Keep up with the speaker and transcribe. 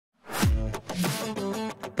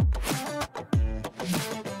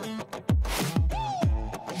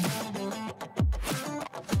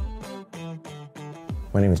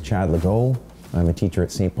My name is Chad Legault. I'm a teacher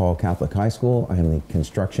at St. Paul Catholic High School. I am the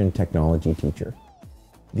construction technology teacher.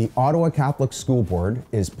 The Ottawa Catholic School Board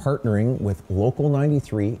is partnering with Local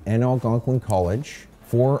 93 and Algonquin College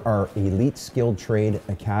for our Elite Skilled Trade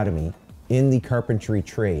Academy in the carpentry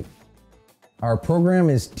trade. Our program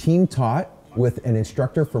is team taught with an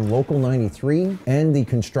instructor from Local 93 and the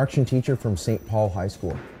construction teacher from St. Paul High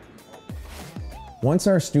School. Once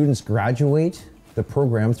our students graduate the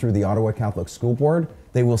program through the Ottawa Catholic School Board,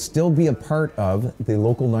 they will still be a part of the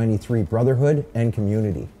Local 93 Brotherhood and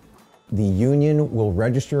community. The union will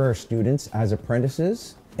register our students as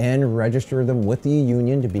apprentices and register them with the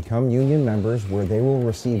union to become union members, where they will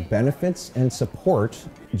receive benefits and support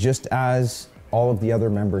just as all of the other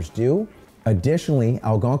members do. Additionally,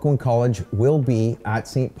 Algonquin College will be at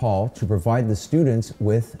St. Paul to provide the students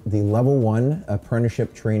with the Level 1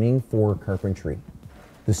 apprenticeship training for carpentry.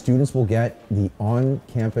 The students will get the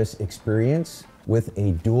on-campus experience with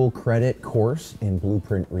a dual credit course in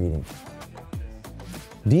blueprint reading.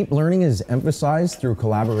 Deep learning is emphasized through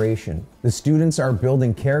collaboration. The students are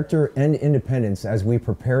building character and independence as we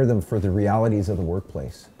prepare them for the realities of the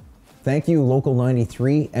workplace. Thank you, Local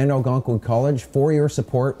 93 and Algonquin College, for your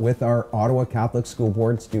support with our Ottawa Catholic School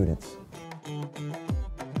Board students.